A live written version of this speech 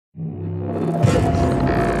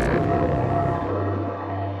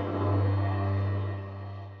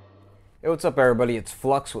What's up, everybody? It's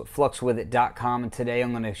Flux with fluxwithit.com, and today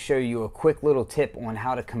I'm going to show you a quick little tip on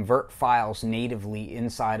how to convert files natively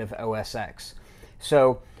inside of OSX.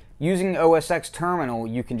 So using OSX Terminal,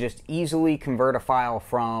 you can just easily convert a file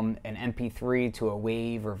from an MP3 to a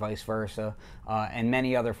WAV or vice versa, and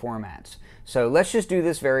many other formats. So let's just do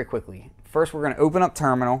this very quickly. First, we're going to open up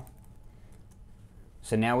Terminal.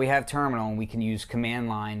 So now we have Terminal, and we can use command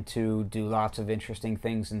line to do lots of interesting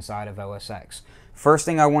things inside of OSX. First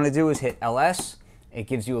thing I want to do is hit LS. It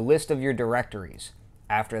gives you a list of your directories.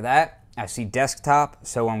 After that, I see desktop,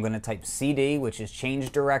 so I'm going to type CD, which is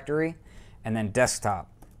change directory, and then desktop.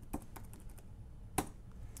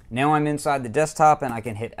 Now I'm inside the desktop, and I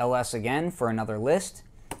can hit LS again for another list,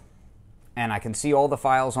 and I can see all the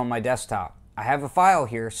files on my desktop. I have a file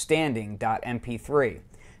here, standing.mp3.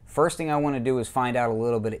 First thing I want to do is find out a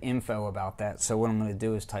little bit of info about that. So what I'm going to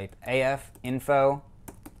do is type AF info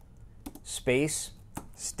space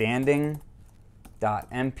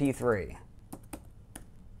standing.mp3.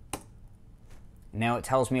 Now it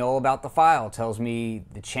tells me all about the file. It tells me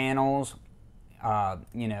the channels,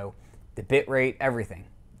 the bit rate, everything.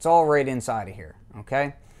 It's all right inside of here,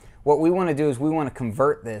 okay? What we want to do is we want to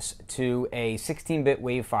convert this to a 16-bit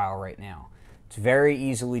WAV file right now. It's very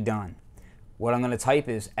easily done. What I'm going to type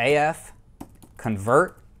is AF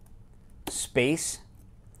convert space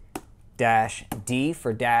dash D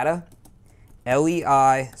for data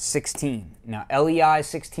LEI 16. Now LEI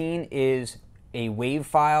 16 is a WAV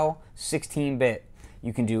file, 16-bit.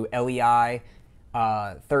 You can do LEI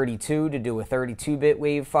 32 to do a 32-bit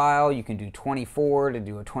WAV file. You can do 24 to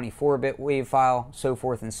do a 24-bit WAV file, so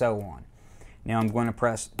forth and so on. Now I'm going to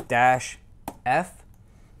press dash F.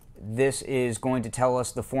 This is going to tell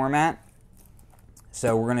us the format.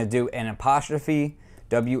 So we're going to do an apostrophe,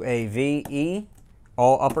 WAVE,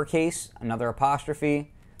 all uppercase, another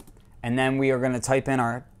apostrophe, and then we are going to type in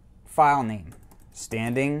our file name,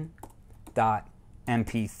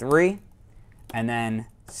 standing.mp3, and then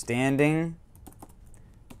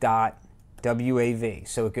standing.wav.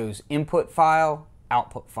 So it goes input file,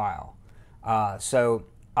 output file. So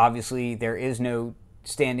obviously there is no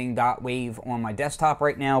standing.wav on my desktop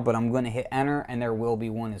right now, but I'm going to hit enter, and there will be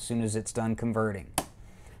one as soon as it's done converting.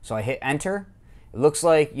 So I hit enter. It looks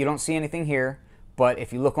like you don't see anything here, but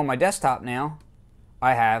if you look on my desktop now,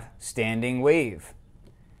 I have standing wave.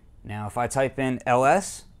 Now if I type in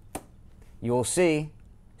LS, you'll see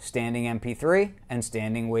standing MP3 and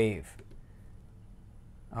standing wave.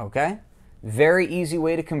 Okay? Very easy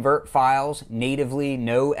way to convert files natively,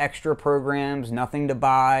 no extra programs, nothing to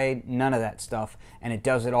buy, none of that stuff. And it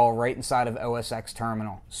does it all right inside of OSX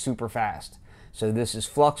Terminal, super fast. So this is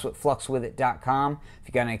Flux with fluxwithit.com. If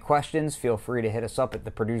you got any questions, feel free to hit us up at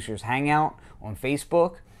the Producers Hangout on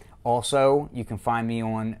Facebook. Also, you can find me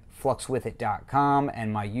on fluxwithit.com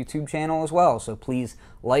and my YouTube channel as well. So please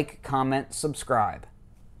like, comment, subscribe.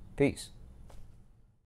 Peace.